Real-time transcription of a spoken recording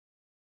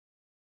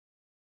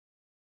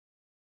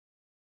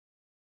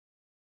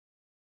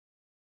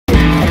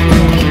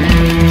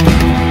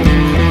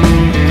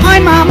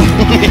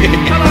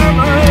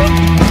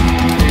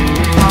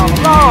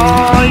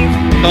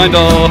Signed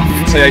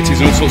off. Say 80s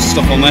and all sorts of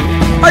stuff on there.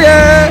 Oh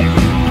yeah!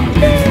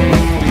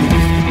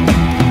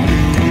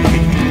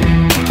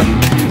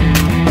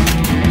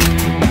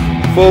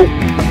 Full.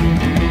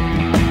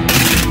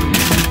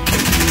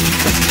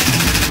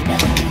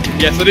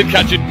 Yes, I did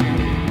catch it.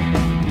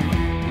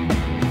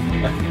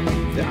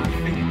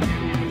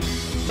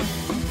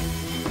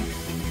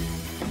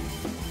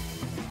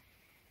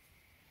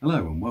 Hello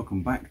and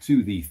welcome back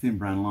to the Thin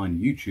Brown Line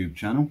YouTube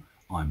channel.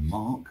 I'm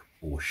Mark,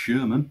 or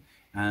Sherman,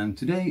 and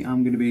today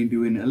I'm going to be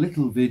doing a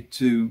little vid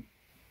to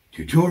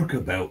talk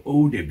about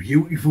all the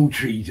beautiful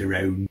trees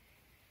around.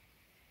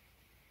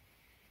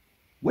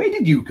 Where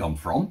did you come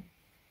from?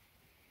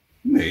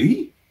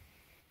 Me?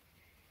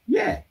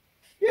 Yeah,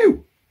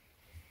 you.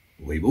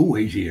 I'm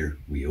always here,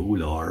 we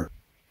all are.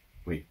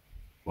 Wait,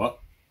 what?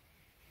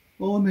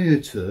 I'm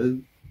here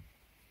too.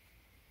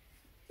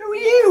 Who are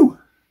you?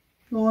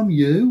 I'm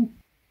you.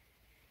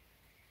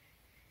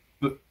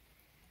 But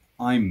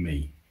I'm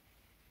me.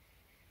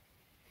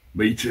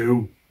 Me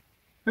too.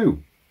 Who?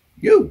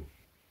 You.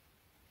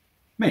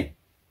 Me.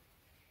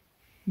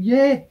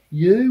 Yeah,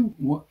 you.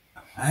 What?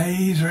 Hey,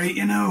 he's right,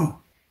 you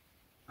know.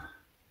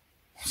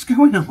 What's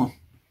going on?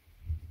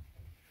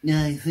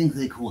 Yeah, I think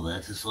they call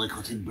that a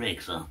psychotic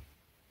break, sir.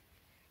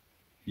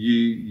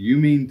 You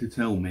mean to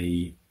tell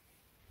me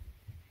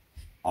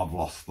I've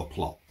lost the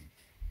plot?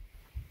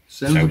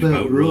 Sounds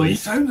about right.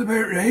 Sounds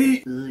about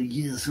right.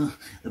 Yes,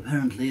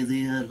 apparently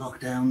the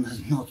lockdown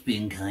has not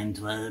been kind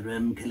to our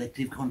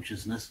collective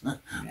consciousness.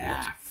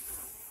 Ah,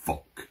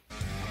 fuck.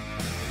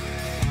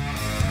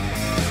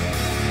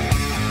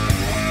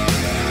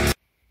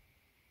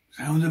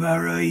 Sounds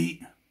about right.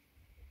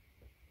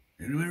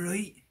 Sounds about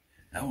right.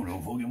 I don't know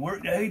if I can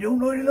work that. I don't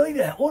know like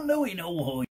that. Oh no, no.